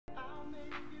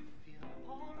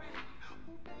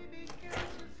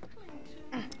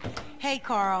Hey,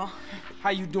 Carl. How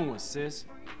you doing, sis?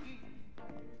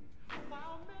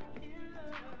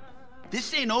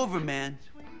 This ain't over, man.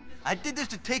 I did this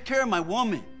to take care of my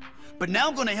woman. But now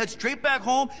I'm gonna head straight back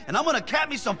home and I'm gonna cap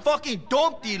me some fucking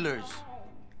dope dealers.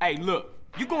 Hey, look,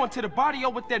 you going to the barrio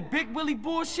with that Big Willie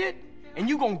bullshit, and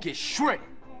you gonna get shredded.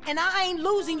 And I ain't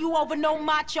losing you over no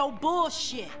macho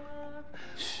bullshit.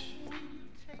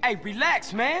 Hey,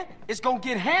 relax, man. It's gonna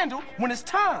get handled when it's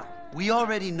time. We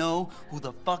already know who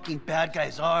the fucking bad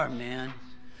guys are, man.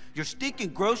 Your stinking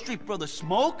grocery brother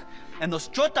Smoke and those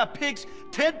Chota pigs,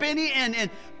 Ted Benny and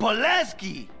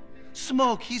Pulaski.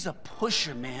 Smoke, he's a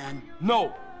pusher, man.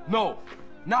 No,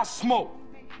 not Smoke.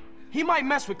 He might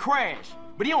mess with Crash,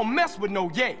 but he don't mess with no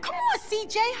Ye. Come on,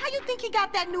 CJ. How you think he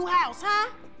got that new house, huh?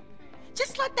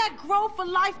 Just let that grow for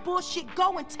life bullshit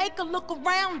go and take a look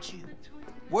around you.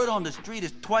 Word on the street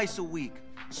is twice a week.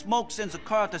 Smoke sends a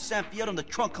car out to San Fierro and the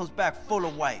trunk comes back full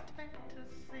of white.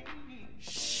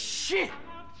 Shit!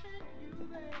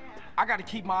 I gotta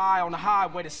keep my eye on the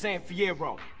highway to San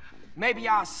Fierro. Maybe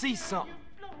I'll see something.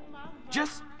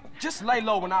 Just lay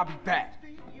low and I'll be back.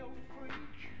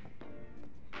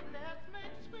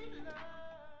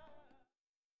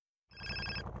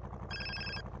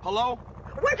 Hello?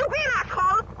 Where you been,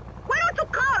 asshole? Why don't you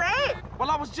call, eh? Well,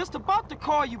 I was just about to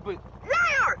call you, but...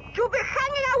 Liar! You've been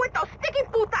hanging out with those sticky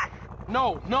putas!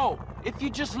 No. If you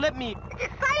just let me...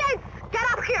 Silence!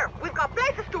 Get up here! We've got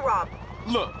places to rob!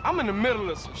 Look, I'm in the middle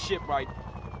of some shit right